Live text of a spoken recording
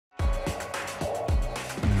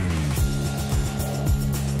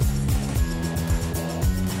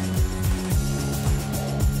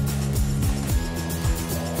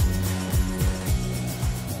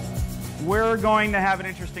We're going to have an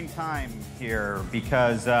interesting time here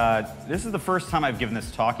because this is the first time I've given this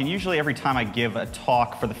talk, and usually every time I give a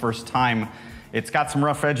talk for the first time, it's got some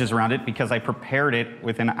rough edges around it because I prepared it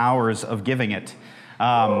within hours of giving it.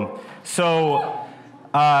 The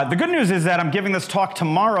good news is that I'm giving this talk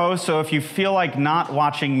tomorrow, so if you feel like not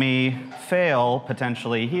watching me fail,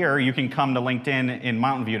 potentially here, you can come to LinkedIn in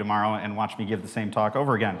Mountain View tomorrow and watch me give the same talk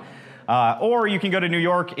over again. Or you can go to New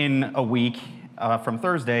York in a week from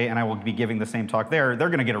Thursday, and I will be giving the same talk there. They're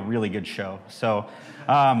going to get a really good show.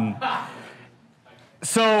 And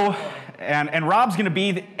Rob's going to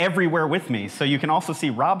be everywhere with me, so you can also see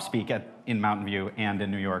Rob speak in Mountain View and in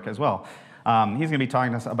New York as well. He's going to be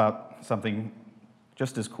talking to us about something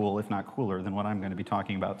just as cool, if not cooler, than what I'm going to be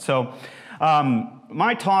talking about. So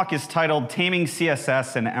my talk is titled Taming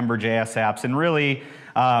CSS and Ember.js Apps, and really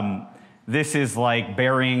this is like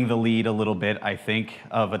burying the lead a little bit, I think,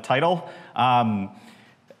 of a title. I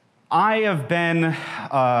have been,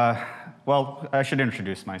 well, I should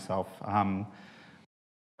introduce myself.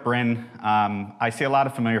 Bryn. I see a lot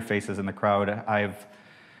of familiar faces in the crowd. I've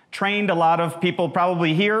trained a lot of people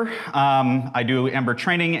probably here. I do Ember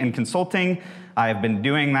training and consulting. I've been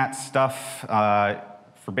doing that stuff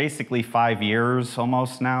for basically 5 years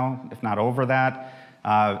almost now, if not over that.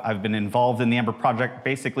 I've been involved in the Ember project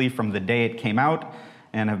basically from the day it came out,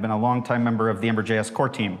 and have been a longtime member of the Ember.js core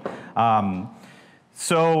team.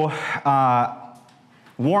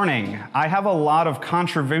 Warning, I have a lot of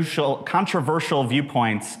controversial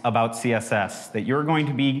viewpoints about CSS that you're going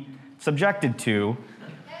to be subjected to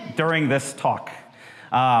during this talk.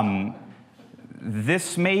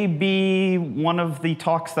 This may be one of the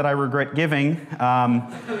talks that I regret giving,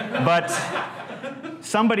 but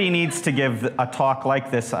somebody needs to give a talk like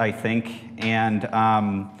this, I think, and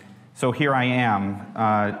so here I am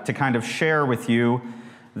to kind of share with you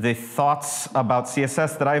the thoughts about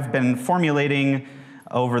CSS that I've been formulating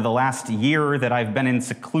over the last year that I've been in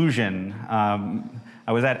seclusion.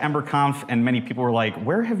 I was at EmberConf, and many people were like,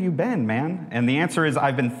 where have you been, man? And the answer is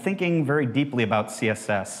I've been thinking very deeply about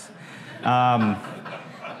CSS.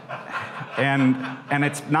 And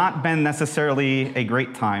it's not been necessarily a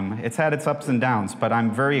great time. It's had its ups and downs, but I'm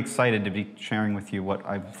very excited to be sharing with you what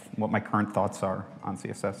my current thoughts are on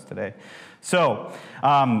CSS today. So,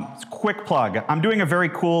 quick plug. I'm doing a very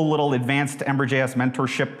cool little advanced Ember.js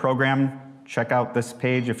mentorship program. Check out this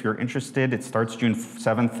page if you're interested. It starts June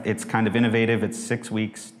 7th. It's kind of innovative. It's 6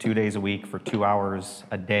 weeks, 2 days a week for 2 hours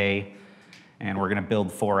a day. And we're going to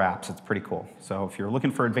build 4 apps. It's pretty cool. So if you're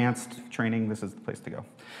looking for advanced training, this is the place to go.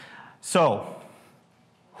 So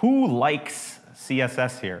who likes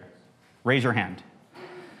CSS here? Raise your hand.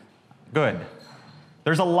 Good.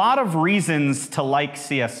 There's a lot of reasons to like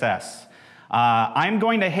CSS. I'm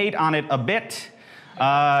going to hate on it a bit,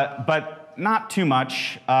 but not too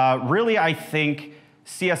much. Really, I think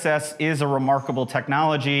CSS is a remarkable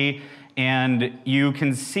technology, and you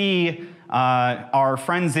can see our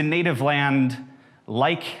friends in native land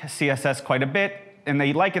like CSS quite a bit, and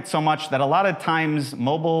they like it so much that a lot of times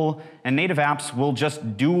mobile and native apps will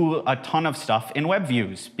just do a ton of stuff in web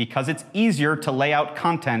views because it's easier to lay out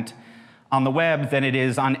content on the web than it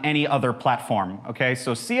is on any other platform. Okay,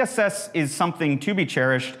 so CSS is something to be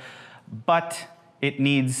cherished, but it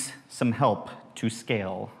needs some help to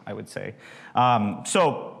scale, I would say.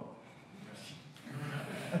 So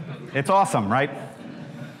it's awesome, right?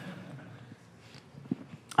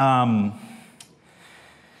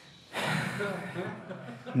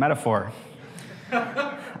 Metaphor.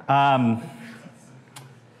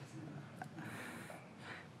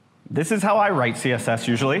 This is how I write CSS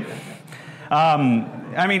usually.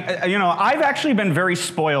 I mean, you know, I've actually been very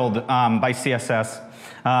spoiled by CSS.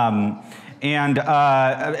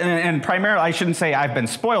 And primarily, I shouldn't say I've been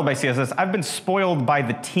spoiled by CSS. I've been spoiled by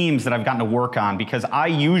the teams that I've gotten to work on, because I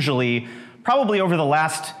usually, probably over the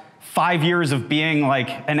last 5 years of being like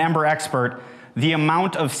an Ember expert, the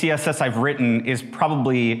amount of CSS I've written is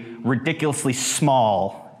probably ridiculously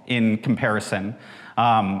small in comparison.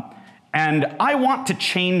 And I want to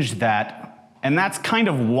change that, and that's kind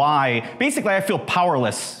of why, basically I feel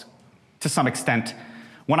powerless to some extent.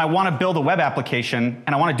 When I want to build a web application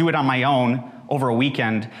and I want to do it on my own over a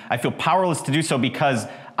weekend, I feel powerless to do so because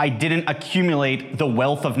I didn't accumulate the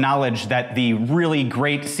wealth of knowledge that the really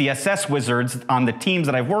great CSS wizards on the teams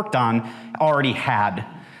that I've worked on already had.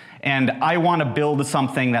 And I want to build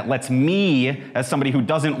something that lets me, as somebody who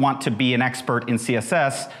doesn't want to be an expert in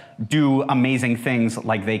CSS, do amazing things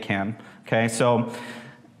like they can. Okay, so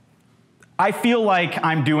I feel like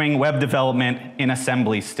I'm doing web development in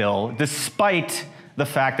assembly still, despite the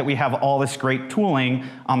fact that we have all this great tooling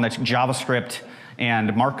on the JavaScript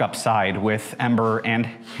and markup side with Ember and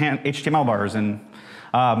HTML bars. And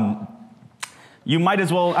you might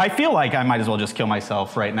as well, I feel like I might as well just kill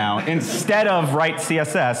myself right now instead of write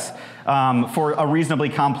CSS for a reasonably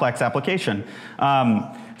complex application.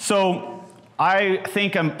 So I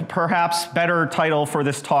think a perhaps better title for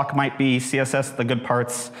this talk might be CSS, the good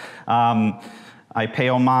parts. I pay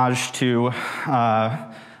homage to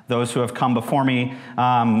those who have come before me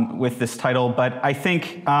with this title, but I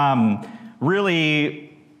think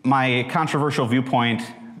really my controversial viewpoint,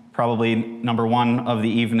 probably number one of the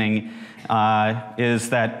evening, is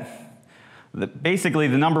that basically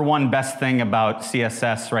the number one best thing about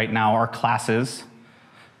CSS right now are classes.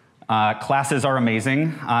 Classes are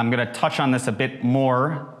amazing. I'm going to touch on this a bit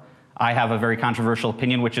more. I have a very controversial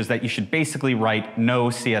opinion, which is that you should basically write no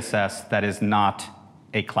CSS that is not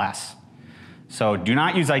a class. So do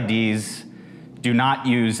not use IDs, do not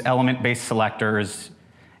use element-based selectors,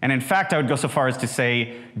 and in fact, I would go so far as to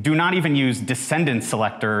say, do not even use descendant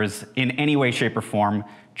selectors in any way, shape, or form.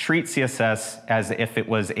 Treat CSS as if it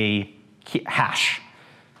was a hash.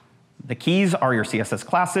 The keys are your CSS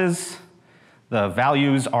classes. The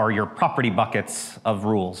values are your property buckets of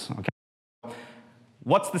rules. Okay?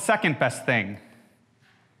 What's the second best thing?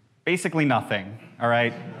 Basically nothing, all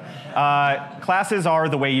right? Classes are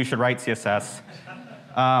the way you should write CSS.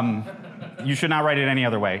 You should not write it any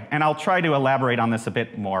other way. And I'll try to elaborate on this a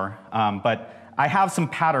bit more. But I have some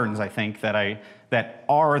patterns, I think, that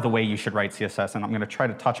are the way you should write CSS. And I'm going to try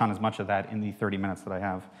to touch on as much of that in the 30 minutes that I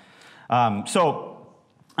have. So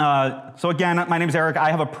again, my name is Erik. I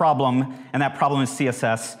have a problem, and that problem is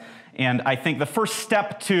CSS. And I think the first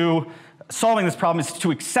step to solving this problem is to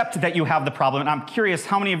accept that you have the problem. And I'm curious,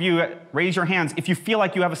 how many of you raise your hands if you feel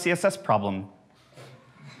like you have a CSS problem?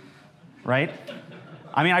 Right?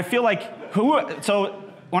 I mean, I feel like so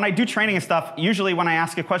when I do training and stuff, usually when I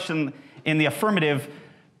ask a question in the affirmative,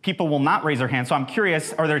 people will not raise their hand. So I'm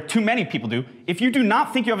curious, are there too many people do? If you do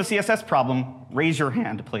not think you have a CSS problem, raise your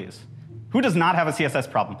hand, please. Who does not have a CSS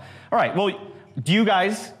problem? All right, well, do you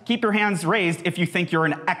guys keep your hands raised if you think you're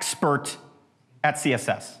an expert at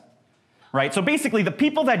CSS? Right, so basically the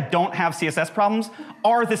people that don't have CSS problems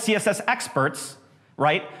are the CSS experts,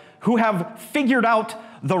 right, who have figured out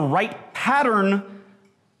the right pattern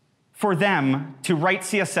for them to write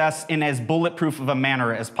CSS in as bulletproof of a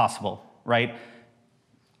manner as possible, right?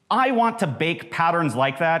 I want to bake patterns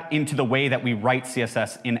like that into the way that we write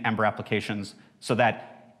CSS in Ember applications so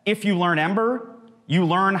that if you learn Ember, you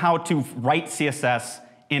learn how to write CSS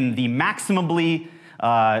in the maximally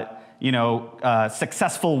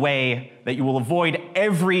successful way that you will avoid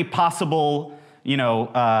every possible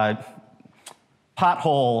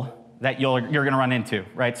pothole that you're going to run into,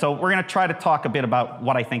 right? So we're going to try to talk a bit about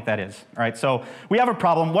what I think that is, all right? So we have a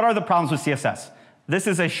problem. What are the problems with CSS? This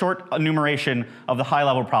is a short enumeration of the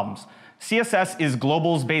high-level problems. CSS is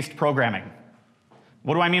globals-based programming.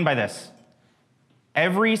 What do I mean by this?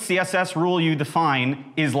 Every CSS rule you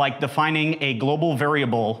define is like defining a global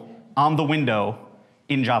variable on the window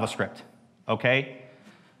in JavaScript, okay?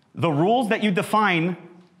 The rules that you define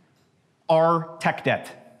are tech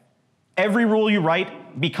debt. Every rule you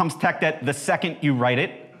write becomes tech debt the second you write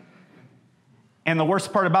it. And the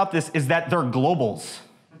worst part about this is that they're globals,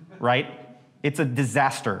 right? It's a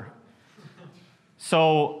disaster.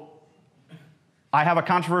 So I have a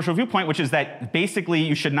controversial viewpoint, which is that basically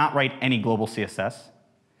you should not write any global CSS.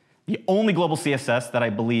 The only global CSS that I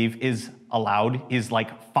believe is allowed is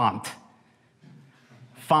like font.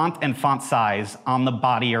 Font and font size on the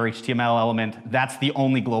body or HTML element, that's the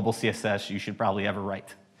only global CSS you should probably ever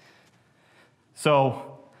write.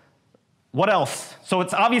 So what else? So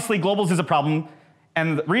it's obviously globals is a problem.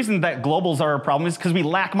 And the reason that globals are a problem is because we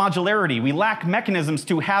lack modularity. We lack mechanisms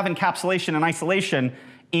to have encapsulation and isolation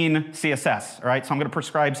in CSS, all right? So I'm going to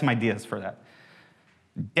prescribe some ideas for that.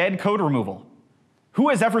 Dead code removal. Who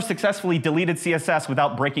has ever successfully deleted CSS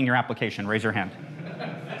without breaking your application? Raise your hand.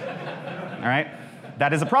 All right?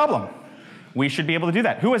 That is a problem. We should be able to do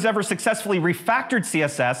that. Who has ever successfully refactored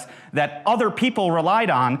CSS that other people relied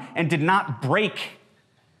on and did not break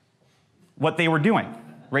what they were doing?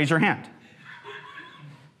 Raise your hand.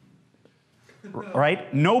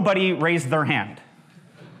 Right? Nobody raised their hand.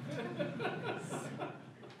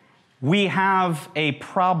 We have a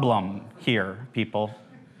problem here, people,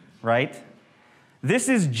 right? This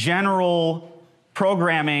is general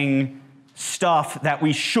programming stuff that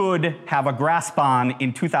we should have a grasp on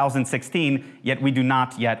in 2016, yet we do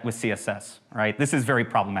not yet with CSS, right? This is very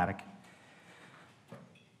problematic.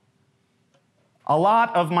 A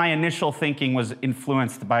lot of my initial thinking was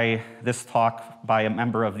influenced by this talk by a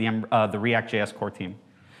member of the React.js core team.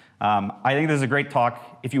 I think this is a great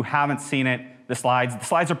talk. If you haven't seen it, the slides. The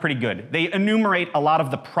slides are pretty good. They enumerate a lot of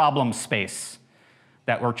the problem space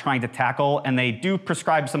that we're trying to tackle, and they do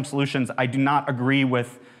prescribe some solutions. I do not agree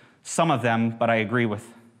with some of them, but I agree with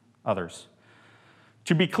others.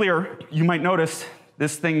 To be clear, you might notice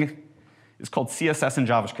this thing is called CSS in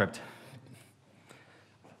JavaScript.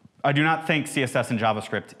 I do not think CSS in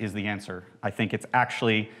JavaScript is the answer. I think it's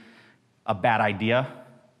actually a bad idea,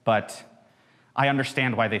 but I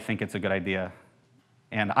understand why they think it's a good idea.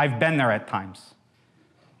 And I've been there at times.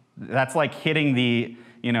 That's like hitting the,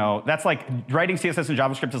 that's like writing CSS in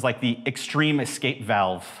JavaScript is like the extreme escape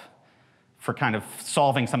valve for kind of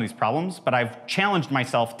solving some of these problems. But I've challenged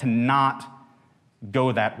myself to not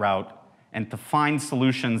go that route and to find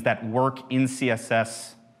solutions that work in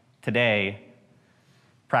CSS today,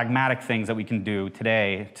 pragmatic things that we can do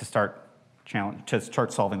today to start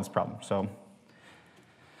solving this problem. So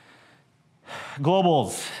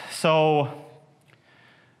globals. So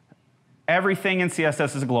everything in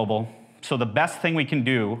CSS is global. So the best thing we can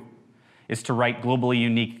do is to write globally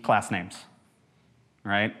unique class names,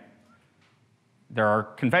 right? There are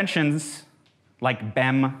conventions like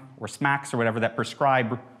BEM or SMACS or whatever that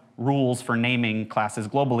prescribe rules for naming classes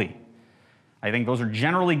globally. I think those are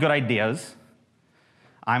generally good ideas.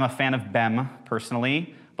 I'm a fan of BEM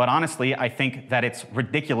personally, but honestly, I think that it's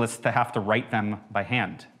ridiculous to have to write them by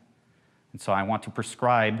hand. And so I want to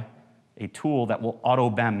prescribe a tool that will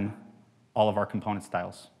auto-BEM all of our component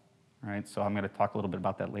styles. Right? So I'm going to talk a little bit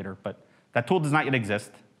about that later, but that tool does not yet exist.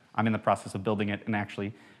 I'm in the process of building it, and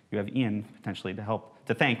actually, you have Ian potentially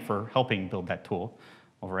to thank for helping build that tool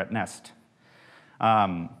over at Nest.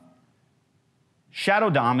 Shadow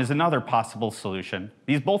DOM is another possible solution.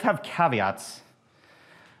 These both have caveats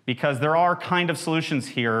because there are kind of solutions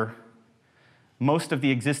here. Most of the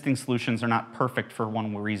existing solutions are not perfect for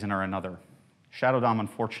one reason or another. Shadow DOM,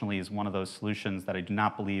 unfortunately, is one of those solutions that I do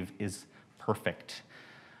not believe is perfect.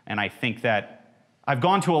 And I think that I've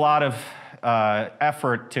gone to a lot of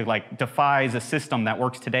effort to devise a system that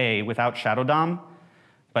works today without Shadow DOM,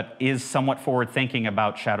 but is somewhat forward-thinking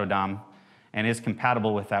about Shadow DOM and is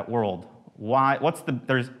compatible with that world. Why?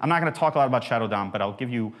 I'm not going to talk a lot about Shadow DOM, but I'll give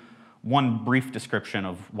you one brief description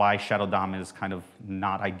of why Shadow DOM is kind of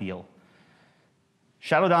not ideal.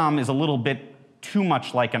 Shadow DOM is a little bit too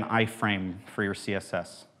much like an iframe for your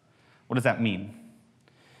CSS. What does that mean?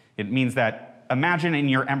 It means that imagine in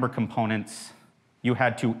your Ember components, you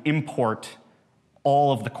had to import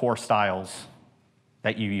all of the core styles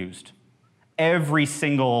that you used. Every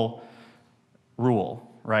single rule,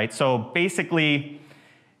 right? So basically,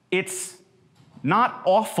 it's not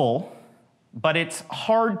awful, but it's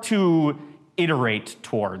hard to iterate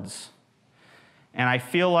towards. And I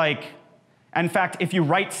feel like, in fact, if you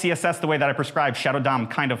write CSS the way that I prescribe, Shadow DOM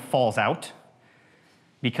kind of falls out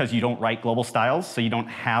because you don't write global styles, so you don't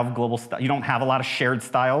have you don't have a lot of shared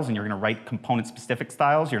styles, and you're going to write component-specific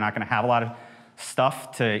styles. You're not going to have a lot of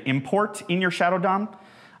stuff to import in your Shadow DOM.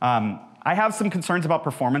 I have some concerns about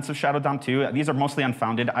performance of Shadow DOM too. These are mostly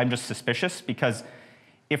unfounded. I'm just suspicious because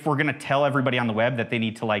if we're going to tell everybody on the web that they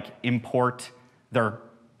need to import their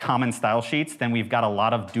common style sheets, then we've got a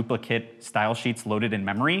lot of duplicate style sheets loaded in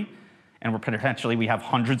memory. And we have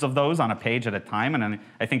hundreds of those on a page at a time. And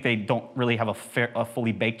I think they don't really have a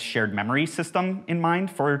fully baked shared memory system in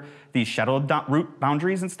mind for these shadow root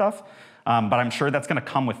boundaries and stuff. But I'm sure that's going to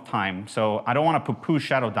come with time. So I don't want to poo-poo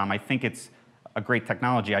Shadow DOM. I think it's a great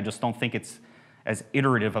technology. I just don't think it's as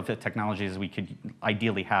iterative of a technology as we could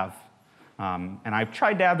ideally have. And I've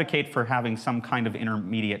tried to advocate for having some kind of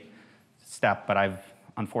intermediate step, but I've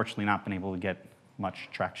unfortunately not been able to get much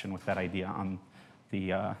traction with that idea on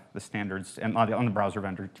the standards and on the browser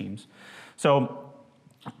vendor teams. So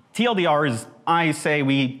TLDR is, I say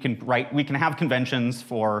we can have conventions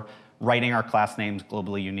for writing our class names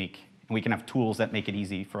globally unique, and we can have tools that make it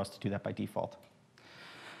easy for us to do that by default.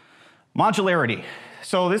 Modularity.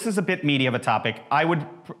 So this is a bit meaty of a topic. I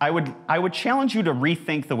would challenge you to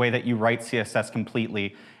rethink the way that you write CSS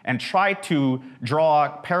completely and try to draw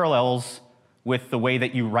parallels with the way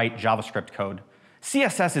that you write JavaScript code.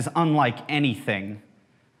 CSS is unlike anything.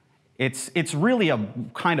 It's really a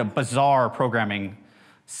kind of bizarre programming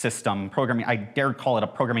system. I dare call it a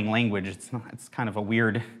programming language. It's kind of a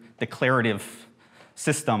weird declarative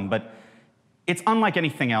system, but it's unlike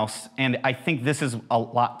anything else, and I think this is a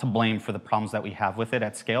lot to blame for the problems that we have with it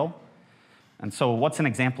at scale. And so what's an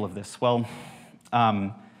example of this? Well,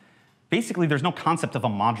 basically there's no concept of a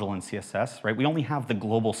module in CSS, right? We only have the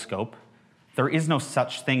global scope. There is no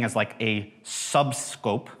such thing as a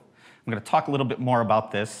subscope. I'm going to talk a little bit more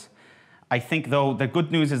about this. I think, though, the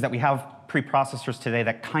good news is that we have preprocessors today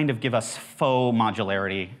that kind of give us faux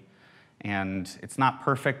modularity. And it's not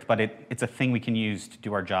perfect, but it's a thing we can use to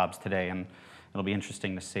do our jobs today, and it'll be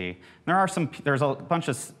interesting to see. There's a bunch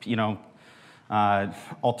of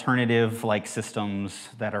alternative systems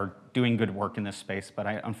that are doing good work in this space, but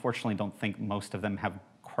I unfortunately don't think most of them have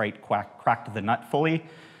quite cracked the nut fully.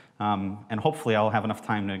 And hopefully I'll have enough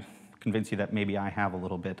time to convince you that maybe I have a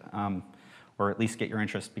little bit, or at least get your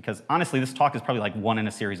interest, because honestly this talk is probably one in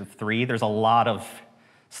a series of 3. There's a lot of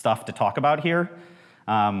stuff to talk about here.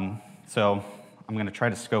 So I'm going to try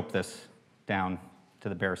to scope this down to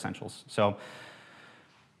the bare essentials. So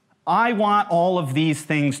I want all of these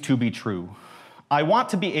things to be true. I want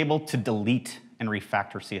to be able to delete and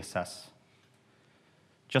refactor CSS,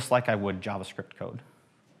 just like I would JavaScript code.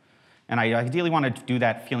 And I ideally want to do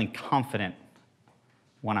that feeling confident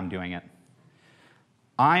when I'm doing it.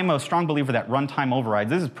 I'm a strong believer that runtime overrides,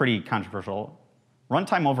 this is pretty controversial,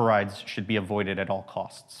 runtime overrides should be avoided at all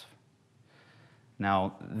costs.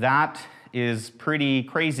 Now, that is pretty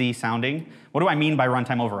crazy sounding. What do I mean by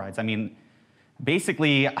runtime overrides? I mean,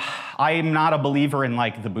 basically, I'm not a believer in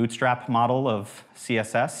the Bootstrap model of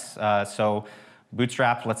CSS. So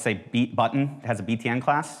Bootstrap, let's say button, has a BTN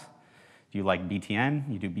class. You like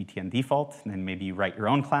BTN, you do BTN default, and then maybe you write your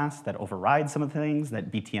own class that overrides some of the things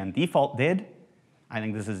that BTN default did. I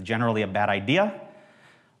think this is generally a bad idea.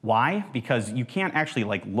 Why? Because you can't actually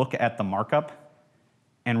look at the markup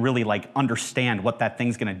and really understand what that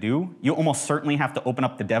thing's gonna do. You almost certainly have to open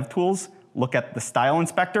up the dev tools, look at the style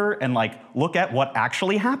inspector, and look at what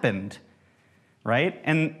actually happened, right?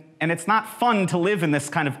 And it's not fun to live in this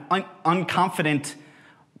kind of unconfident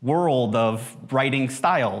world of writing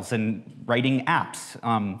styles and writing apps.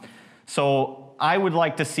 So I would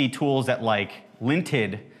like to see tools that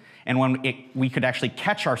linted, and when we could actually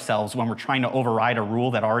catch ourselves when we're trying to override a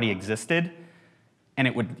rule that already existed, and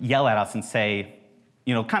it would yell at us and say,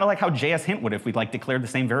 kind of like how JS hint would if we'd declared the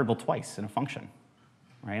same variable twice in a function,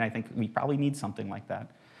 right? I think we probably need something like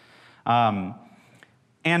that.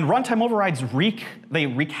 And runtime overrides wreak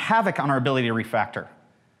havoc on our ability to refactor.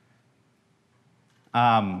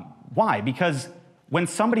 Why? Because when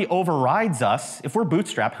somebody overrides us, if we're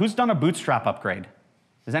Bootstrap, who's done a Bootstrap upgrade?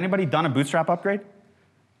 Has anybody done a Bootstrap upgrade?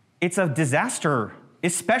 It's a disaster,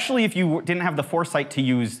 especially if you didn't have the foresight to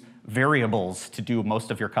use variables to do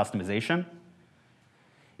most of your customization.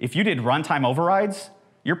 If you did runtime overrides,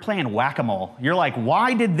 you're playing whack-a-mole. You're like,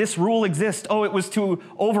 why did this rule exist? Oh, it was to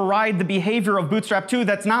override the behavior of Bootstrap 2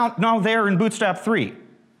 that's now there in Bootstrap 3.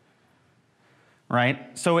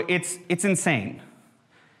 Right? So it's insane.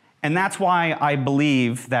 And that's why I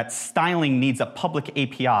believe that styling needs a public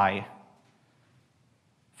API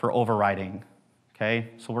for overriding. Okay?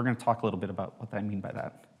 So we're going to talk a little bit about what I mean by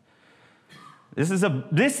that. This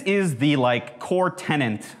is the core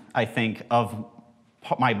tenet, I think, of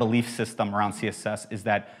my belief system around CSS, is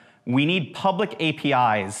that we need public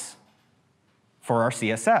APIs for our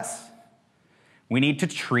CSS. We need to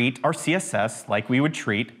treat our CSS like we would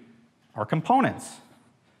treat our components.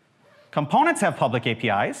 Components have public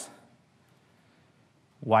APIs.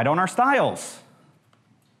 Why don't our styles?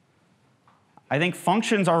 I think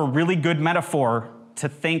functions are a really good metaphor to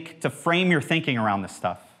frame your thinking around this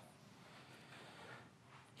stuff.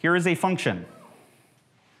 Here is a function.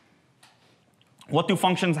 What do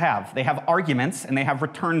functions have? They have arguments and they have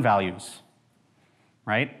return values,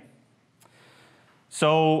 right?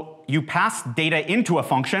 So you pass data into a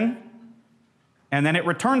function, and then it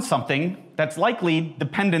returns something that's likely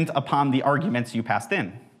dependent upon the arguments you passed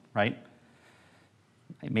in, right?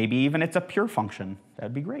 Maybe even it's a pure function.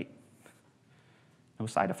 That'd be great. No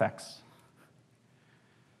side effects.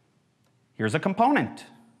 Here's a component.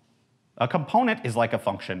 A component is like a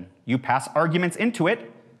function. You pass arguments into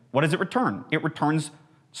it. What does it return? It returns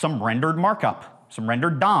some rendered markup, some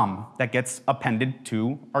rendered DOM that gets appended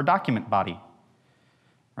to our document body,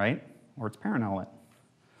 right? Or its parent element.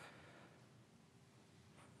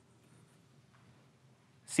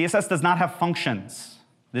 CSS does not have functions.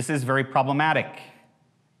 This is very problematic.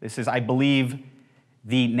 This is, I believe,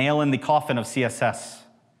 the nail in the coffin of CSS.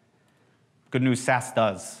 Good news, Sass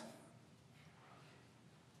does.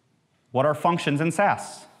 What are functions in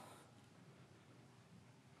Sass?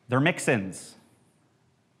 They're mix-ins.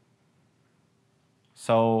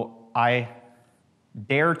 So I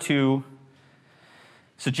dare to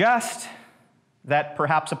suggest that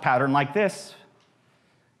perhaps a pattern like this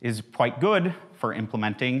is quite good for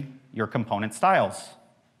implementing your component styles.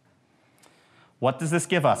 What does this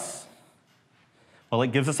give us? Well,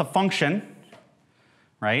 it gives us a function,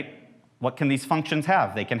 right? What can these functions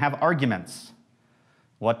have? They can have arguments.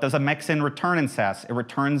 What does a mix-in return in Sass? It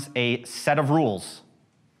returns a set of rules,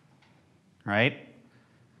 right?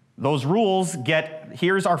 those rules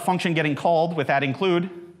here's our function getting called with add include.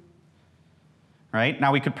 Right?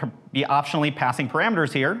 Now we could be optionally passing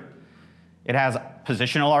parameters here. It has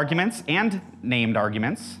positional arguments and named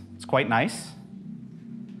arguments. It's quite nice.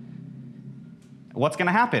 What's going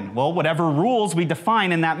to happen? Well, whatever rules we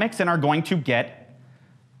define in that mixin are going to get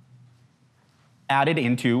added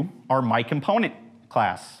into our myComponent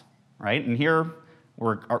class, right? And here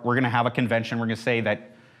we're going to have a convention. We're going to say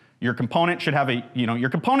that your component should have your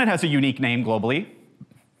component has a unique name globally.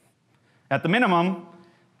 At the minimum,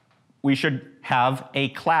 we should have a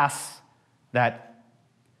class that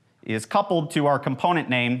is coupled to our component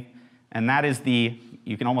name, and that is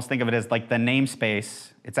you can almost think of it as like the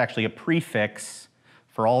namespace. It's actually a prefix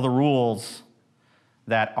for all the rules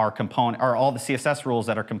that our component, or all the CSS rules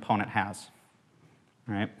that our component has,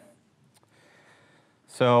 right?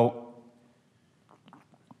 So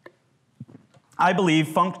I believe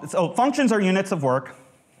functions are units of work.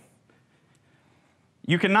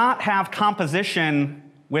 You cannot have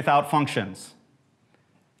composition without functions.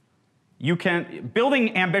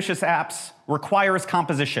 Building ambitious apps requires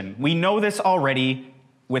composition. We know this already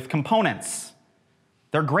with components.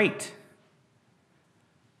 They're great.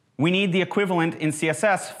 We need the equivalent in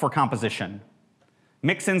CSS for composition.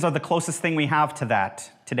 Mixins are the closest thing we have to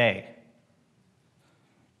that today.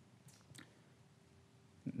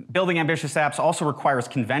 Building ambitious apps also requires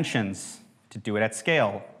conventions to do it at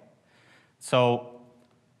scale. So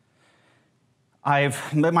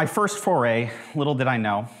my first foray, little did I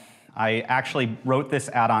know, I actually wrote this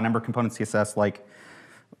add-on, Ember Component CSS, like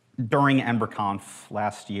during EmberConf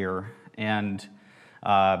last year. And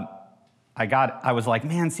I was like,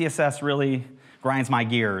 man, CSS really grinds my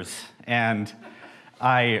gears. And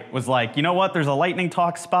I was like, you know what? There's a lightning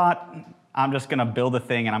talk spot. I'm just going to build a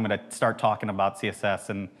thing, and I'm going to start talking about CSS.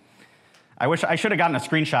 And I wish I should have gotten a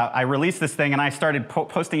screenshot. I released this thing, and I started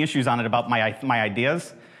posting issues on it about my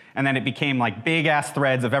ideas. And then it became like big-ass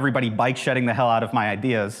threads of everybody bike-shedding the hell out of my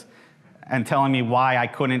ideas and telling me why I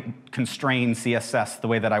couldn't constrain CSS the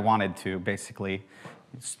way that I wanted to, basically.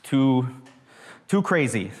 It's too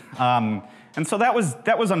crazy. And so that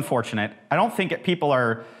was unfortunate. I don't think people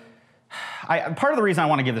are... part of the reason I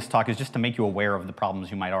want to give this talk is just to make you aware of the problems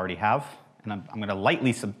you might already have. And I'm going to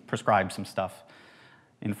lightly prescribe some stuff.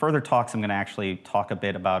 In further talks, I'm going to actually talk a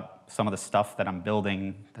bit about some of the stuff that I'm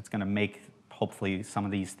building that's going to make, hopefully, some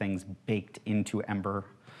of these things baked into Ember.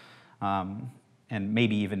 And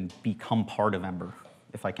maybe even become part of Ember,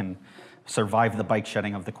 if I can survive the bike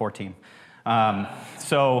shedding of the core team.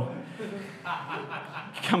 So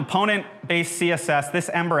component-based CSS, this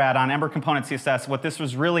Ember add-on, Ember Component CSS, what this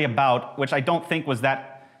was really about, which I don't think was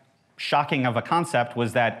that shocking of a concept,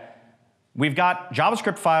 was that we've got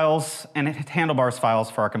JavaScript files and handlebars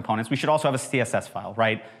files for our components. We should also have a CSS file,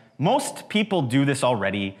 right? Most people do this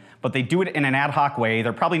already, but they do it in an ad hoc way.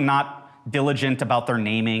 They're probably not diligent about their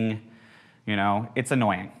naming. You know, it's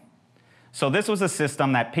annoying. So this was a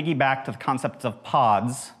system that piggybacked to the concepts of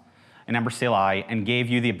pods in Ember CLI and gave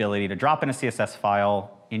you the ability to drop in a CSS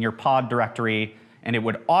file in your pod directory, and it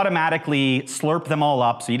would automatically slurp them all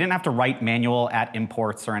up, so you didn't have to write manual @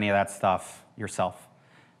 imports or any of that stuff yourself,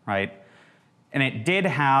 right? And it did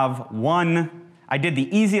have I did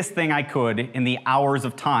the easiest thing I could in the hours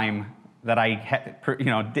of time that I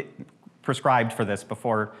had, prescribed for this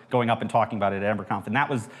before going up and talking about it at EmberConf, and that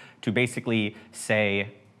was to basically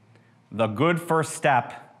say the good first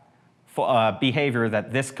step behavior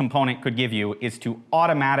that this component could give you is to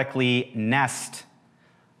automatically nest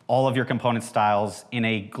all of your component styles in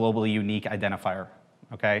a globally unique identifier,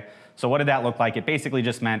 okay? So what did that look like? It basically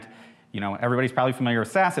just meant, everybody's probably familiar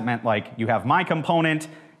with Sass. It meant like you have my component,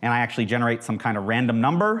 and I actually generate some kind of random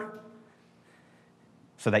number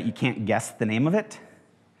so that you can't guess the name of it.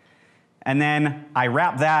 And then I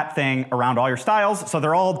wrap that thing around all your styles, so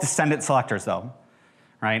they're all descendant selectors, though,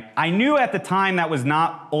 right? I knew at the time that was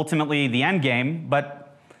not ultimately the end game, but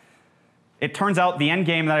it turns out the end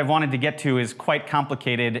game that I wanted to get to is quite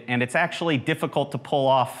complicated, and it's actually difficult to pull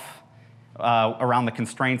off around the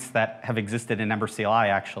constraints that have existed in Ember CLI,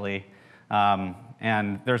 actually.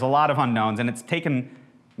 And there's a lot of unknowns, and it's taken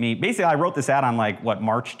me, basically I wrote this add-on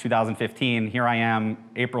March 2015. Here I am,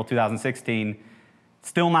 April 2016.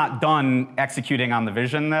 Still not done executing on the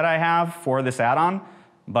vision that I have for this add-on,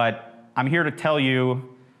 but I'm here to tell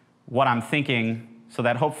you what I'm thinking so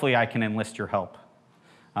that hopefully I can enlist your help.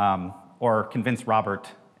 Or convince Robert,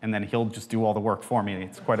 and then he'll just do all the work for me.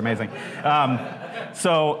 It's quite amazing.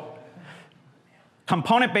 So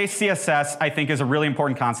component-based CSS, I think, is a really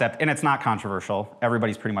important concept, and it's not controversial.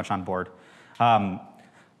 Everybody's pretty much on board.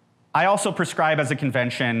 I also prescribe as a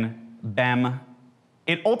convention BEM.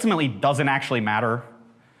 It ultimately doesn't actually matter.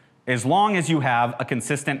 as long as you have a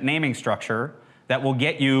consistent naming structure that will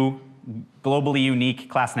get you globally unique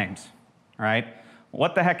class names, all right?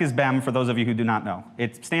 What the heck is BEM, for those of you who do not know?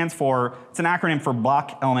 It stands for, it's an acronym for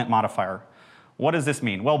Block Element Modifier. What does this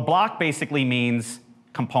mean? Well, block basically means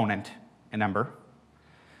component in Ember.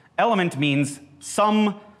 Element means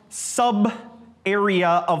some sub-area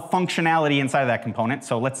of functionality inside of that component.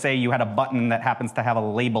 So let's say you had a button that happens to have a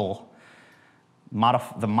label.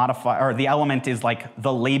 The element is like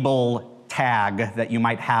the label tag that you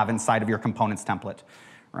might have inside of your components template,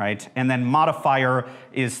 right? And then modifier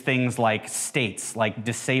is things like states, like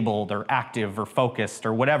disabled or active or focused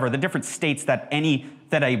or whatever, the different states that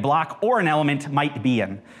a block or an element might be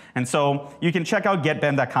in. And so you can check out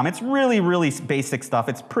getbem.com. It's really, really basic stuff.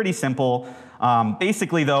 It's pretty simple.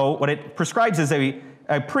 Basically, though, what it prescribes is a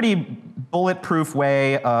pretty bulletproof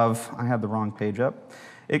way of, I have the wrong page up.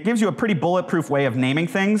 It gives you a pretty bulletproof way of naming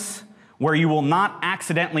things where you will not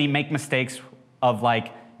accidentally make mistakes of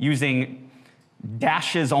like using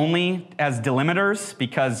dashes only as delimiters,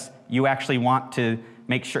 because you actually want to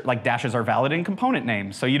make sure like dashes are valid in component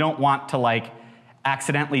names. So you don't want to like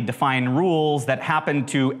accidentally define rules that happen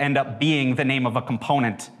to end up being the name of a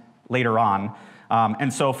component later on.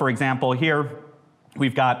 And so for example, here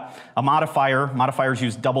we've got a modifier. Modifiers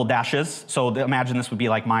use double dashes. So imagine this would be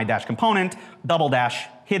like my dash component, double dash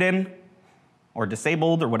hidden or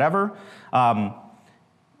disabled or whatever.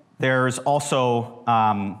 There's also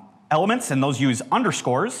elements, and those use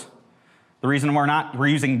underscores. The reason we're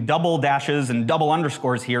using double dashes and double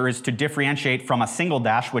underscores here is to differentiate from a single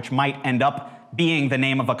dash, which might end up being the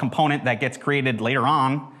name of a component that gets created later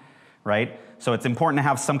on, right? So it's important to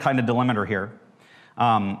have some kind of delimiter here.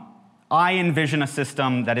 I envision a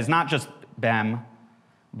system that is not just BEM,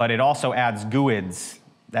 but it also adds GUIDs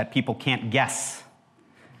that people can't guess.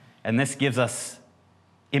 And this gives us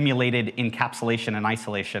emulated encapsulation and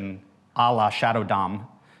isolation a la Shadow DOM.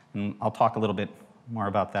 And I'll talk a little bit more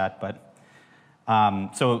about that. But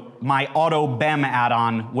so my auto BEM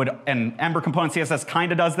add-on would, and Ember Component CSS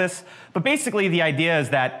kind of does this, but basically the idea is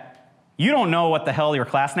that you don't know what the hell your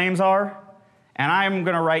class names are, and I'm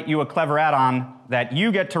going to write you a clever add-on that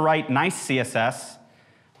you get to write nice CSS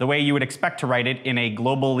the way you would expect to write it in a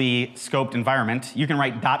globally scoped environment. You can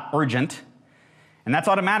write .urgent, and that's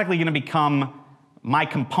automatically going to become my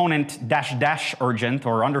component dash dash urgent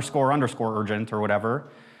or underscore underscore urgent or whatever,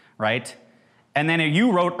 right? And then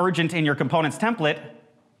you wrote urgent in your components template,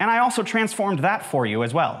 and I also transformed that for you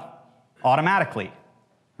as well, automatically,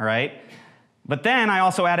 all right? But then I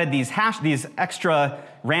also added these extra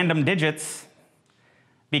random digits,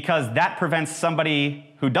 because that prevents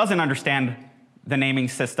somebody who doesn't understand the naming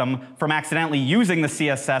system from accidentally using the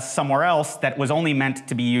CSS somewhere else that was only meant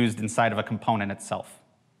to be used inside of a component itself,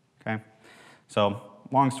 okay? So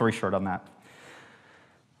long story short on that.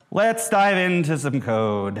 Let's dive into some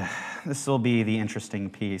code. This will be the interesting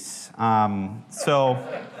piece. Let's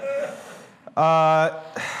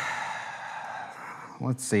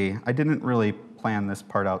see. I didn't really plan this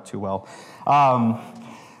part out too well.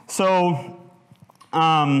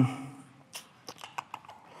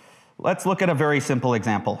 Let's look at a very simple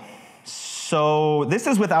example. So this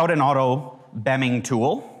is without an auto BEMing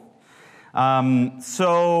tool.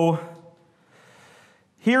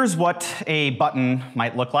 Here's what a button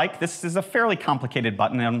might look like. This is a fairly complicated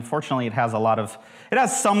button, and unfortunately it has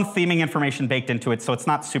some theming information baked into it, so it's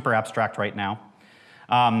not super abstract right now.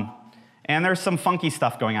 And there's some funky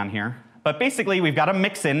stuff going on here. But basically, we've got a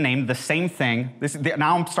mix-in named the same thing.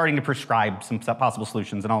 Now I'm starting to prescribe some possible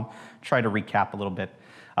solutions, and I'll try to recap a little bit.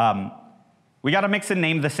 We got a mix-in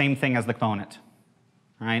named the same thing as the component.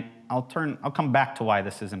 All right? I'll come back to why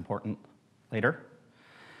this is important later.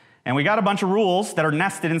 And we got a bunch of rules that are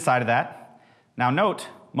nested inside of that. Now note,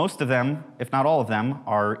 most of them, if not all of them,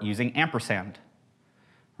 are using ampersand.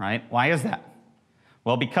 Right? Why is that?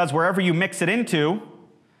 Well, because wherever you mix it into,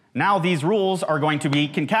 now these rules are going to be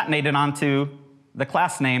concatenated onto the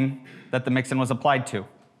class name that the mixin was applied to,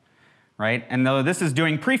 right? And this is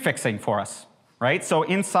doing prefixing for us, right? So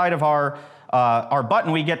inside of our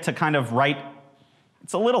button, we get to kind of write,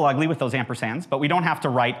 it's a little ugly with those ampersands, but we don't have to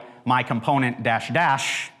write my component dash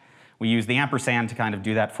dash. We use the ampersand to kind of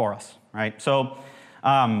do that for us, right? So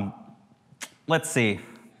let's see.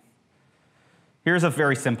 Here's a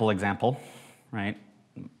very simple example, right?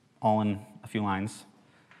 All in a few lines.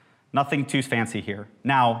 Nothing too fancy here.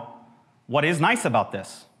 Now, what is nice about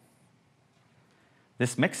this?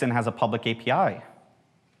 This mixin has a public API,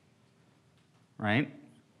 right?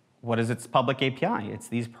 What is its public API? It's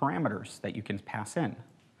these parameters that you can pass in.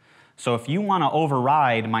 So if you want to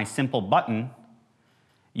override my simple button,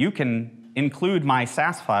 you can include my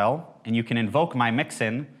Sass file, and you can invoke my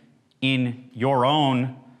mixin in your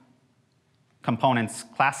own component's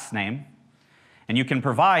class name, and you can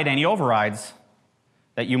provide any overrides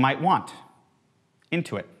that you might want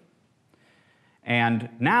into it. And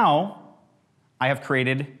now I have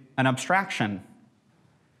created an abstraction,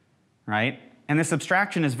 right? And this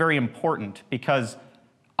abstraction is very important because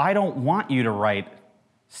I don't want you to write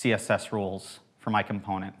CSS rules for my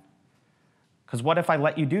component. Because what if I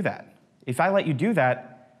let you do that? If I let you do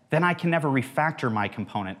that, then I can never refactor my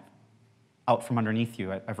component out from underneath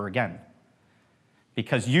you ever again.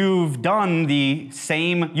 Because you've done the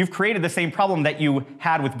same, you've created the same problem that you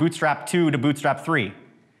had with Bootstrap 2 to Bootstrap 3.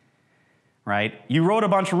 Right? You wrote a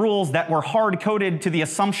bunch of rules that were hard-coded to the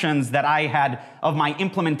assumptions that I had of my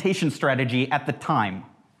implementation strategy at the time,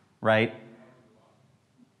 right?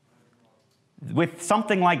 With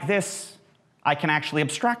something like this, I can actually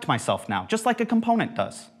abstract myself now, just like a component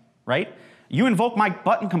does, right? You invoke my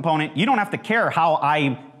button component, you don't have to care how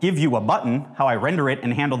I give you a button, how I render it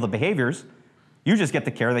and handle the behaviors. You just get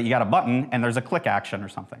to care that you got a button and there's a click action or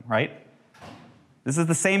something, right? This is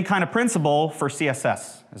the same kind of principle for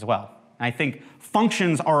CSS as well. I think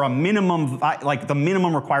functions are a minimum, like the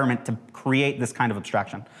minimum requirement to create this kind of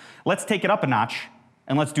abstraction. Let's take it up a notch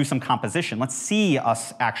and let's do some composition. Let's see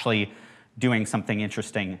us actually doing something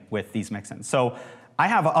interesting with these mixins. So I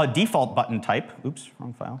have a default button type. Oops,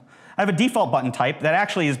 wrong file. I have a default button type that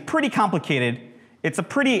actually is pretty complicated. It's a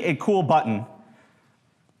pretty cool button.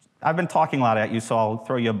 I've been talking a lot at you, so I'll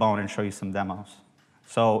throw you a bone and show you some demos.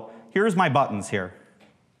 So here's my buttons here.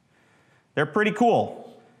 They're pretty cool.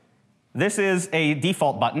 This is a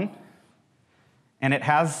default button, and it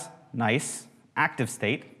has nice active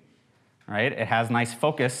state, right? It has nice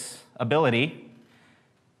focus ability,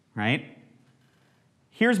 right?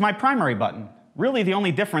 Here's my primary button. Really, the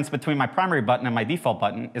only difference between my primary button and my default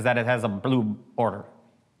button is that it has a blue border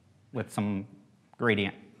with some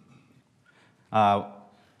gradient,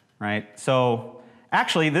 right? So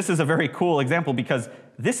actually, this is a very cool example because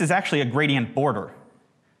this is actually a gradient border.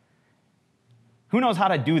 Who knows how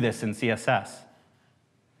to do this in CSS?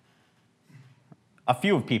 A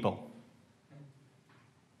few people.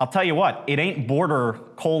 I'll tell you what, it ain't border :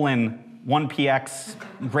 1px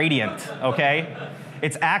gradient, okay?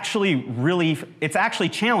 It's actually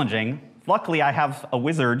challenging. Luckily, I have a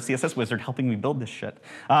wizard, CSS wizard, helping me build this shit.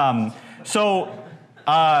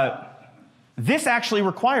 This actually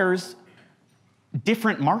requires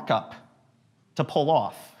different markup to pull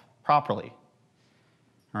off properly,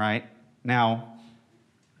 all right? Now,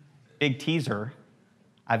 big teaser,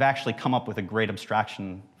 I've actually come up with a great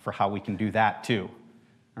abstraction for how we can do that too,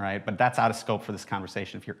 all right? But that's out of scope for this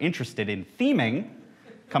conversation. If you're interested in theming,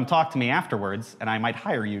 come talk to me afterwards, and I might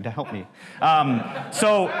hire you to help me.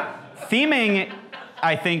 So theming,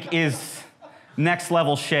 I think, is next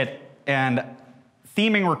level shit, and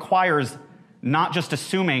theming requires not just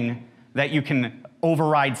assuming that you can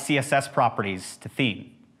override CSS properties to theme.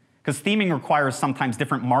 Because theming requires sometimes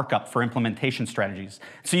different markup for implementation strategies.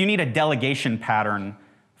 So you need a delegation pattern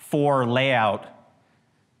for layout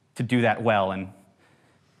to do that well. And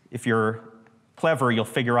if you're clever, you'll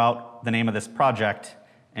figure out the name of this project,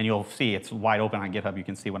 and you'll see it's wide open on GitHub. You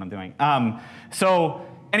can see what I'm doing. So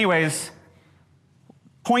anyways,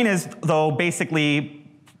 point is, though, basically,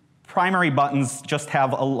 primary buttons just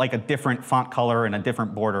have like a different font color and a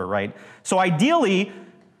different border, right? So ideally,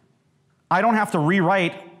 I don't have to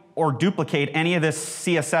rewrite or duplicate any of this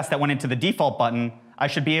CSS that went into the default button. I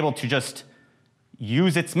should be able to just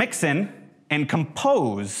use its mixin and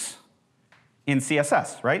compose in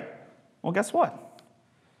CSS, right? Well, guess what?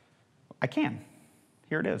 I can.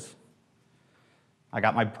 Here it is. I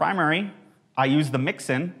got my primary. I use the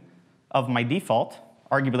mixin of my default.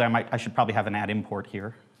 Arguably, I should probably have an add import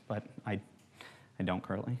here, but I don't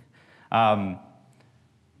currently.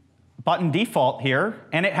 Button default here,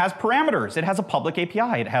 and it has parameters. It has a public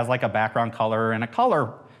API. It has like a background color and a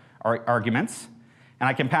color arguments, and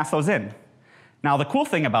I can pass those in. Now, the cool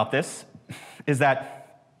thing about this is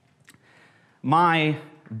that my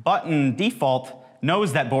button default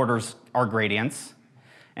knows that borders are gradients,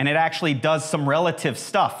 and it actually does some relative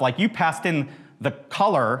stuff. Like you passed in the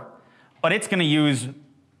color, but it's going to use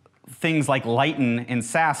things like lighten in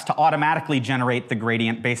Sass to automatically generate the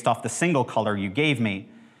gradient based off the single color you gave me.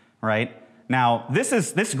 Right? Now,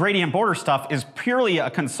 this gradient border stuff is purely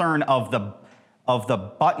a concern of the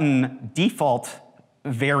button default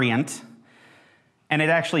variant, and it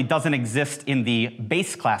actually doesn't exist in the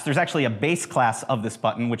base class. There's actually a base class of this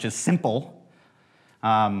button, which is simple.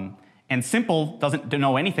 And simple doesn't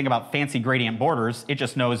know anything about fancy gradient borders. It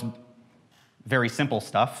just knows very simple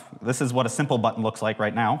stuff. This is what a simple button looks like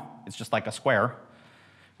right now. It's just like a square,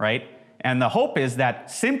 right? And the hope is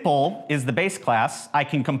that simple is the base class. I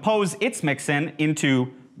can compose its mixin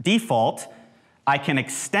into default. I can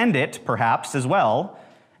extend it, perhaps, as well.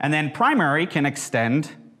 And then primary can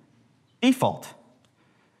extend default.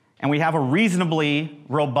 And we have a reasonably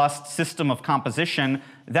robust system of composition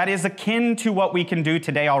that is akin to what we can do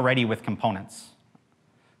today already with components,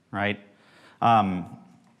 right?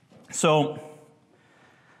 So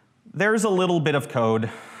there's a little bit of code.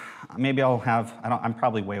 Maybe I'll have, I'm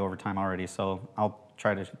probably way over time already, so I'll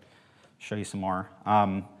try to show you some more.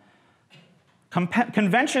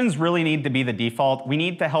 Conventions really need to be the default. We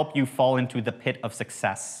need to help you fall into the pit of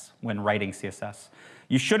success when writing CSS.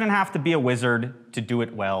 You shouldn't have to be a wizard to do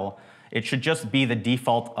it well. It should just be the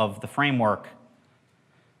default of the framework.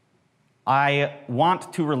 I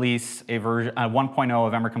want to release a version 1.0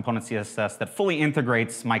 of Ember Component CSS that fully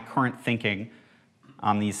integrates my current thinking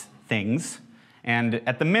on these things. And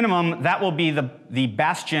at the minimum, that will be the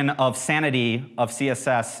bastion of sanity of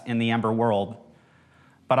CSS in the Ember world.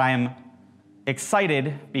 But I am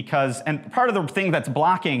excited because, and part of the thing that's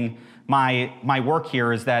blocking my work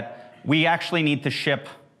here is that we actually need to ship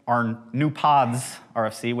our new pods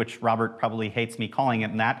RFC, which Robert probably hates me calling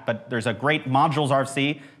it that, but there's a great modules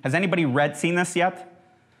RFC. Has anybody seen this yet?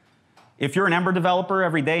 If you're an Ember developer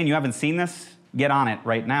every day and you haven't seen this, get on it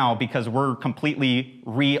right now because we're completely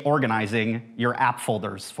reorganizing your app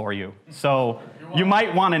folders for you. So you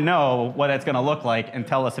might want to know what it's going to look like and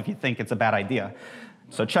tell us if you think it's a bad idea.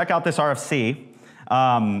 So check out this RFC.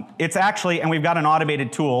 It's actually, and we've got an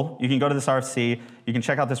automated tool. You can go to this RFC. You can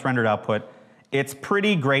check out this rendered output. It's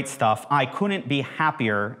pretty great stuff. I couldn't be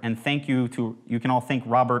happier, and thank you to, you can all thank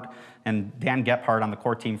Robert and Dan Gephardt on the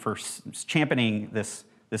core team for championing this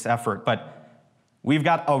effort. But we've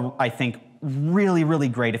got, I think, really, really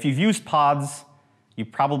great. If you've used pods, you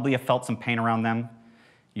probably have felt some pain around them.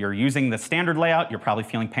 You're using the standard layout, you're probably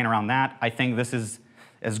feeling pain around that. I think this is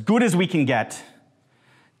as good as we can get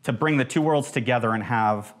to bring the two worlds together and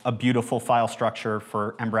have a beautiful file structure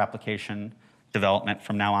for Ember application development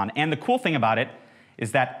from now on. And the cool thing about it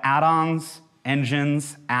is that add-ons,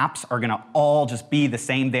 engines, apps are gonna all just be the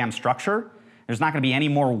same damn structure. There's not gonna be any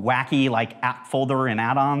more wacky like app folder and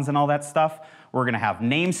add-ons and all that stuff. We're gonna have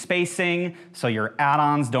namespacing, so your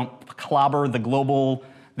add-ons don't clobber the global,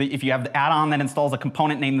 if you have the add-on that installs a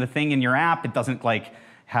component named the thing in your app, it doesn't like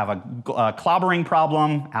have a clobbering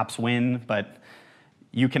problem. Apps win, but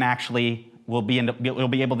you can actually, we'll be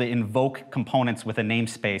able to invoke components with a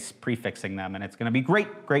namespace prefixing them, and it's gonna be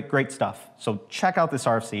great, great, great stuff. So check out this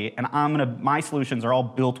RFC, and my solutions are all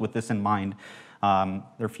built with this in mind.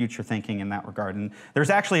 They're future thinking in that regard. And there's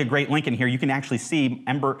actually a great link in here. You can actually see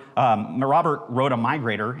Robert wrote a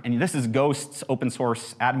migrator, and this is Ghost's open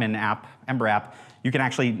source admin app, Ember app. You can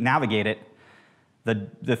actually navigate it.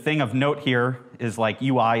 The thing of note here is like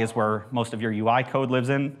UI is where most of your UI code lives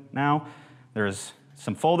in now. There's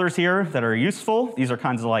some folders here that are useful. These are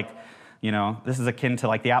kinds of like, you know, this is akin to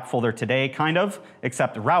like the app folder today, kind of,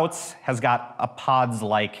 except routes has got a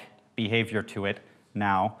pods-like behavior to it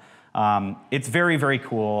now. It's very, very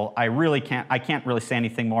cool. I can't really say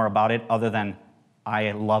anything more about it other than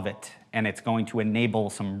I love it, and it's going to enable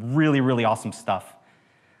some really, really awesome stuff.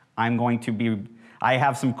 I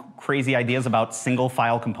have some crazy ideas about single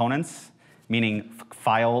file components, meaning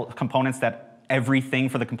file components that everything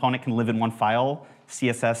for the component can live in one file,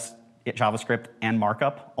 CSS, JavaScript, and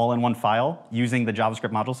markup all in one file using the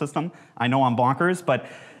JavaScript module system. I know I'm bonkers, but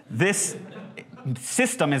this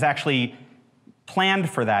system is actually planned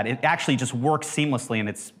for that. It actually just works seamlessly, and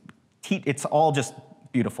it's all just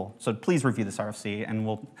beautiful. So please review this RFC, and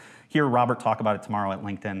we'll hear Robert talk about it tomorrow at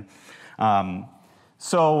LinkedIn.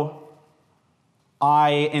 So I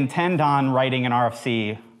intend on writing an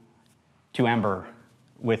RFC to Ember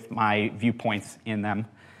with my viewpoints in them.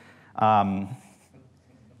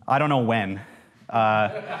 I don't know when.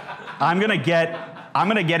 I'm gonna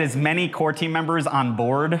get as many core team members on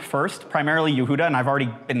board first, primarily Yehuda, and I've already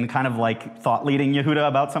been kind of like thought leading Yehuda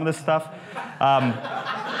about some of this stuff.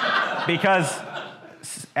 Because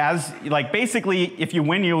basically, if you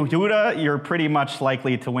win Yehuda, you're pretty much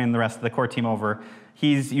likely to win the rest of the core team over.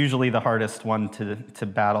 He's usually the hardest one to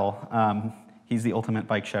battle. He's the ultimate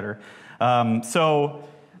bike shedder. So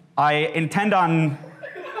I intend on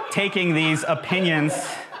taking these opinions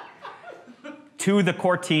to the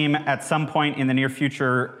core team at some point in the near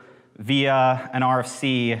future via an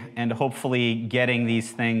RFC and hopefully getting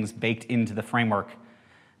these things baked into the framework.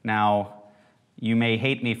 Now, you may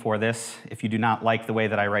hate me for this if you do not like the way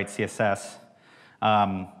that I write CSS,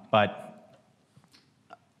 but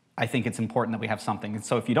I think it's important that we have something. And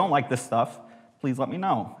so if you don't like this stuff, please let me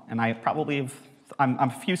know. And I'm a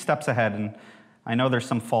few steps ahead, and I know there's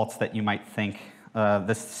some faults that you might think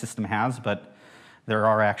this system has, but there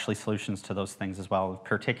are actually solutions to those things as well.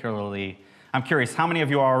 Particularly, I'm curious, how many of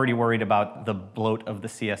you are already worried about the bloat of the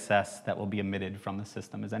CSS that will be emitted from the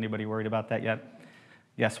system? Is anybody worried about that yet?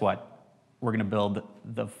 Guess what? We're going to build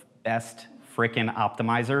the best frickin'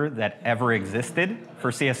 optimizer that ever existed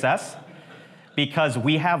for CSS because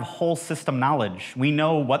we have whole system knowledge. We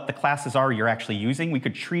know what the classes are you're actually using. We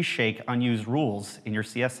could tree shake unused rules in your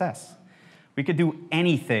CSS. We could do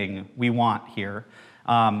anything we want here.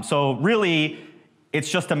 So really, it's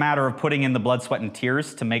just a matter of putting in the blood, sweat, and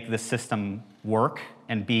tears to make this system work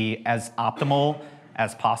and be as optimal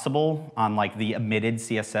as possible on like the emitted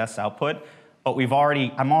CSS output. But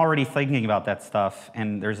I'm already thinking about that stuff,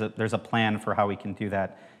 and there's a plan for how we can do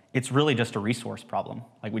that. It's really just a resource problem.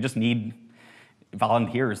 Like we just need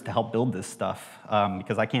volunteers to help build this stuff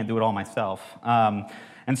because I can't do it all myself.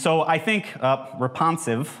 And so I think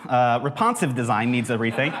responsive design needs a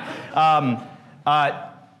rethink.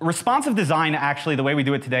 Responsive design, actually, the way we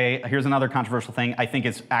do it today, here's another controversial thing, I think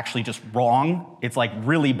is actually just wrong. It's like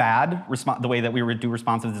really bad, the way that we would do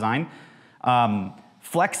responsive design.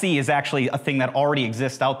 Flexi is actually a thing that already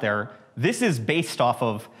exists out there. This is based off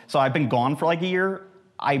of, so I've been gone for like a year.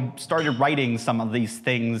 I started writing some of these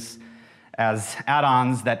things as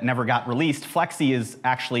add-ons that never got released. Flexi is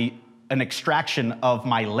actually an extraction of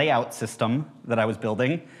my layout system that I was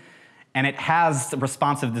building. And it has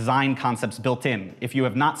responsive design concepts built in. If you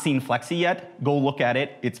have not seen Flexi yet, go look at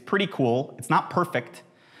it. It's pretty cool. It's not perfect.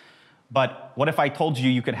 But what if I told you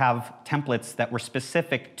you could have templates that were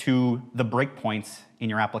specific to the breakpoints in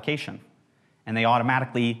your application? And they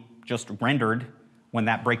automatically just rendered when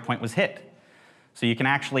that breakpoint was hit. So you can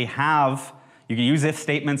actually have, you can use if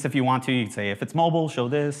statements if you want to. You can say, if it's mobile, show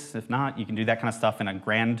this. If not, you can do that kind of stuff in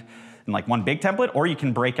in like one big template, or you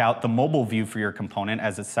can break out the mobile view for your component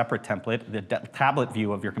as a separate template, the tablet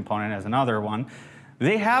view of your component as another one.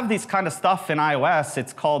 They have these kind of stuff in iOS.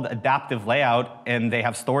 It's called adaptive layout, and they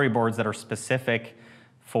have storyboards that are specific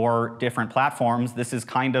for different platforms. This is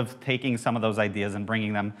kind of taking some of those ideas and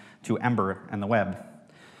bringing them to Ember and the web.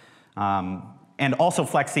 And also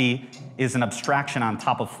Flexi is an abstraction on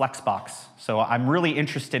top of Flexbox. So I'm really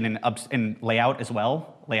interested in layout as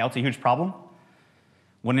well. Layout's a huge problem.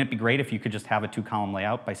 Wouldn't it be great if you could just have a 2-column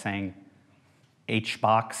layout by saying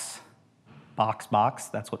hbox, box, box?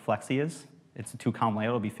 That's what Flexi is. It's a 2-column layout.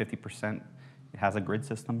 It'll be 50%. It has a grid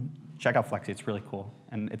system. Check out Flexi. It's really cool.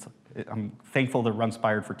 And I'm thankful to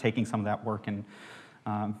Runspired for taking some of that work and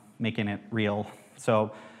making it real.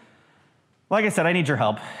 So like I said, I need your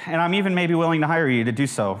help. And I'm even maybe willing to hire you to do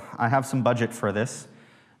so. I have some budget for this.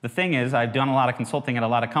 The thing is, I've done a lot of consulting at a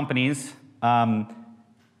lot of companies.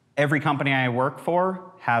 Every company I work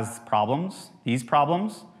for has these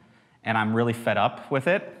problems, and I'm really fed up with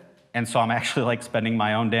it. And so I'm actually like spending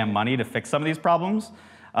my own damn money to fix some of these problems.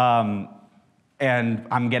 And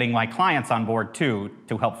I'm getting my clients on board too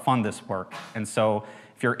to help fund this work. And so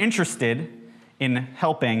if you're interested in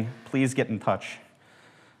helping, please get in touch.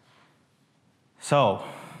 So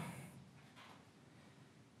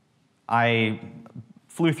I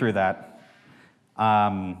flew through that.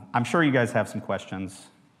 I'm sure you guys have some questions.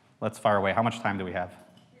 Let's fire away. How much time do we have?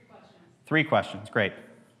 3 questions. 3 questions, great.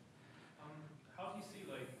 How do you see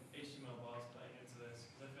like HTML bars playing into this?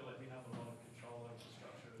 Because I feel like we have a lot of control over the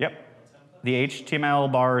structure of Yep. The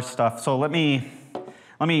HTML bars stuff. So let me,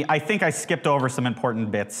 I think I skipped over some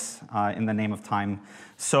important bits in the name of time.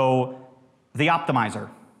 So the optimizer.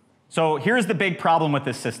 So here's the big problem with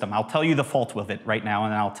this system. I'll tell you the fault with it right now,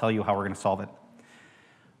 and then I'll tell you how we're going to solve it.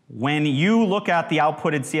 When you look at the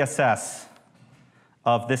outputted CSS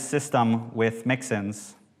of this system with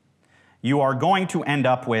mixins, you are going to end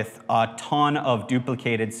up with a ton of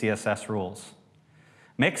duplicated CSS rules.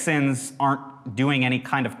 Mixins aren't doing any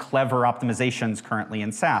kind of clever optimizations currently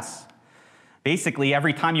in Sass. Basically,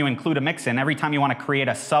 every time you include a mixin, every time you want to create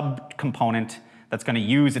a subcomponent that's going to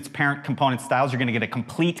use its parent component styles, you're going to get a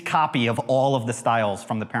complete copy of all of the styles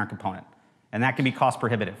from the parent component. And that can be cost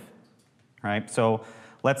prohibitive. Right? So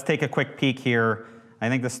let's take a quick peek here. I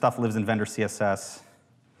think this stuff lives in vendor CSS.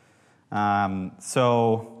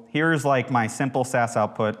 So here's like my simple Sass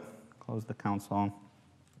output. Close the console.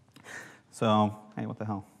 So, hey, what the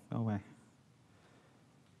hell? Go away.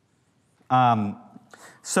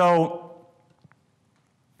 So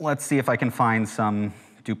let's see if I can find some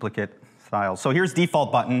duplicate styles. So here's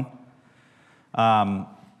default button. So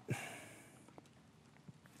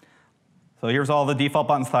here's all the default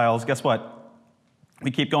button styles. Guess what?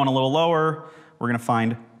 We keep going a little lower. We're going to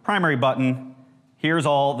find primary button. Here's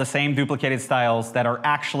all the same duplicated styles that are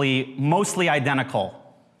actually mostly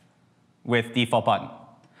identical with default button.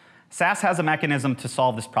 Sass has a mechanism to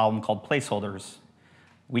solve this problem called placeholders.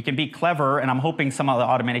 We can be clever, and I'm hoping some of the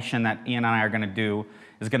automation that Ian and I are going to do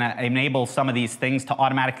is going to enable some of these things to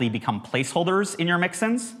automatically become placeholders in your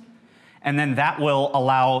mixins. And then that will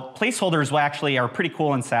allow, placeholders actually are pretty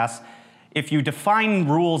cool in Sass. If you define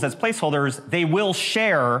rules as placeholders, they will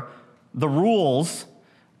share the rules,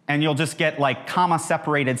 and you'll just get like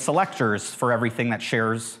comma-separated selectors for everything that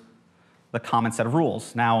shares the common set of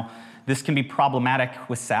rules. Now, this can be problematic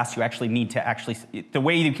with Sass. You actually need to the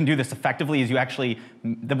way you can do this effectively is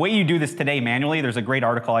the way you do this today manually, there's a great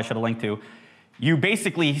article I should have linked to. You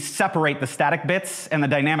basically separate the static bits and the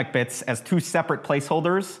dynamic bits as two separate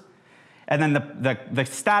placeholders. And then the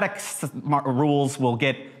static rules will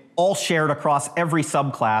get all shared across every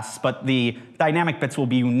subclass, but the dynamic bits will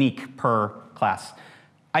be unique per class.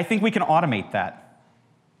 I think we can automate that.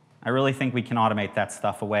 I really think we can automate that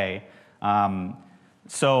stuff away.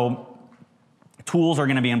 So tools are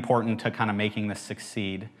going to be important to kind of making this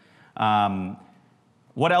succeed.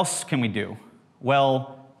 What else can we do?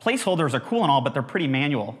 Well, placeholders are cool and all, but they're pretty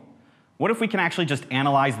manual. What if we can actually just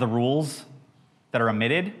analyze the rules that are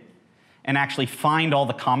emitted and actually find all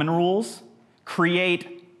the common rules,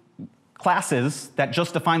 create classes that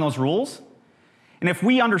just define those rules? And if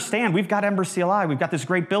we understand, we've got Ember CLI, we've got this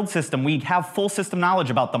great build system, we have full system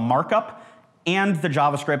knowledge about the markup and the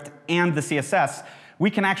JavaScript and the CSS,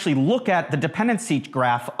 we can actually look at the dependency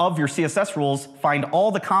graph of your CSS rules, find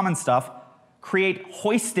all the common stuff, create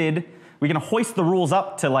we can hoist the rules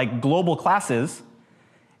up to like global classes,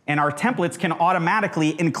 and our templates can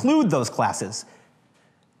automatically include those classes.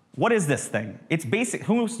 What is this thing? It's basic.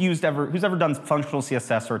 Who's ever done functional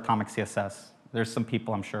CSS or atomic CSS? There's some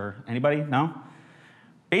people, I'm sure. Anybody? No?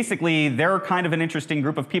 Basically, they're kind of an interesting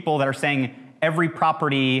group of people that are saying every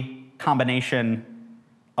property combination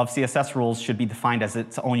of CSS rules should be defined as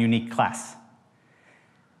its own unique class.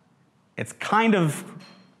 It's kind of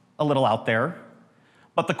a little out there,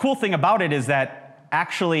 but the cool thing about it is that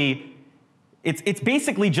actually it's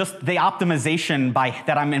basically just the optimization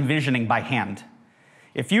that I'm envisioning by hand.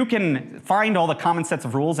 If you can find all the common sets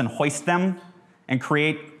of rules and hoist them and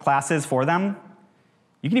create classes for them,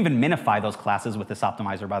 you can even minify those classes with this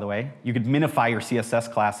optimizer, by the way. You could minify your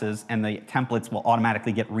CSS classes, and the templates will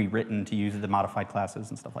automatically get rewritten to use the modified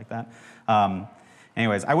classes and stuff like that.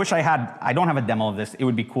 Anyways, I wish I don't have a demo of this. It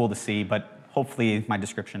would be cool to see, but hopefully my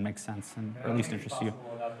description makes sense and or at least interests you.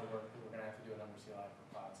 Without the work, we're going to have to do an Ember CLI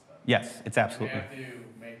for cloud stuff. Yes, it's absolutely. We have to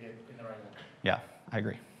make it in the right way. Yeah, I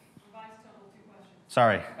agree. Revised total, 2 questions.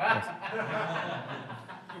 Sorry.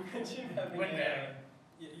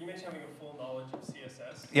 You mentioned having a full knowledge of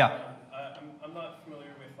CSS. Yeah. I'm not familiar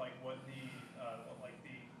with like what the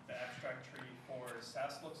abstract tree for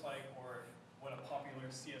Sass looks like, or what a popular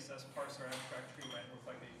CSS parser abstract tree might look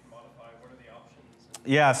like that you can modify. What are the options?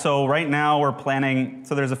 Yeah, so right now we're planning,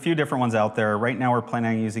 so there's a few different ones out there. Right now we're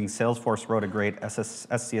planning on using Salesforce wrote a great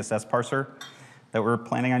SCSS parser that we're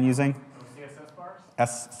planning on using. CSS parse?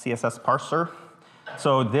 SCSS parser.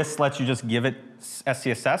 So this lets you just give it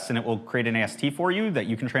SCSS and it will create an AST for you that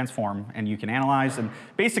you can transform and you can analyze. And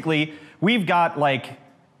basically, we've got like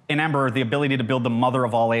in Ember the ability to build the mother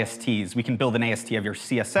of all ASTs. We can build an AST of your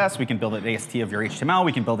CSS, we can build an AST of your HTML,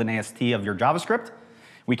 we can build an AST of your JavaScript.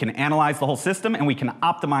 We can analyze the whole system and we can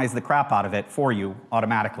optimize the crap out of it for you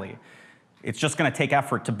automatically. It's just going to take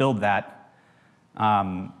effort to build that.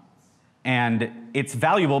 And it's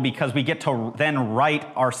valuable because we get to then write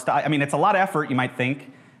our style. I mean, it's a lot of effort, you might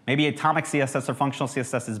think. Maybe atomic CSS or functional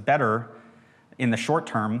CSS is better in the short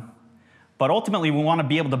term. But ultimately, we want to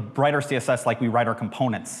be able to write our CSS like we write our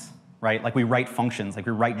components, right? Like we write functions, like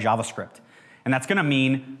we write JavaScript. And that's going to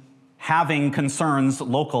mean having concerns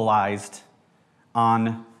localized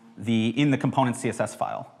in the component CSS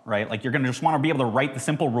file, right? Like you're going to just want to be able to write the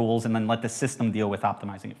simple rules and then let the system deal with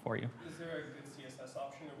optimizing it for you. Is there a good CSS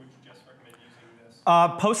option, or would you just recommend using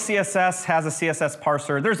this? Post-CSS has a CSS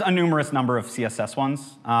parser. There's a numerous number of CSS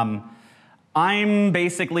ones. I'm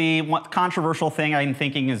basically, one controversial thing I'm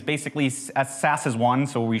thinking is basically Sass is one,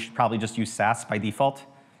 so we should probably just use Sass by default.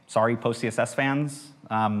 Sorry, post-CSS fans.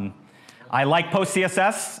 I like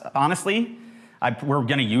post-CSS, honestly. We're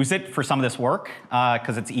going to use it for some of this work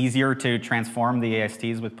because it's easier to transform the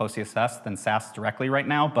ASTs with post-CSS than Sass directly right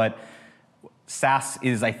now. But Sass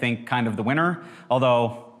is, I think, kind of the winner,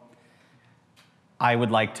 although I would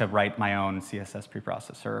like to write my own CSS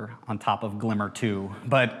preprocessor on top of Glimmer 2.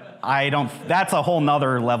 But I don't, that's a whole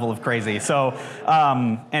nother level of crazy. So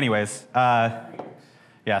anyways,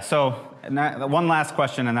 yeah, so one last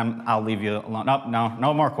question, and then I'll leave you alone.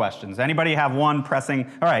 No more questions. Anybody have one pressing?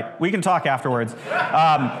 All right, we can talk afterwards.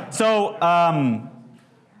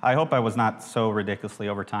 I hope I was not so ridiculously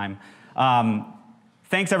over time.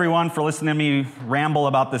 Thanks, everyone, for listening to me ramble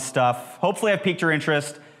about this stuff. Hopefully, I've piqued your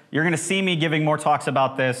interest. You're going to see me giving more talks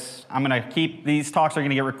about this. These talks are going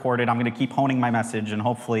to get recorded. I'm going to keep honing my message, and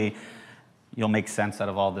hopefully, you'll make sense out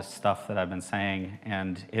of all this stuff that I've been saying,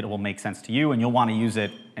 and it will make sense to you, and you'll want to use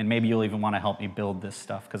it, and maybe you'll even want to help me build this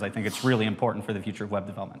stuff, because I think it's really important for the future of web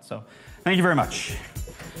development. So, thank you very much.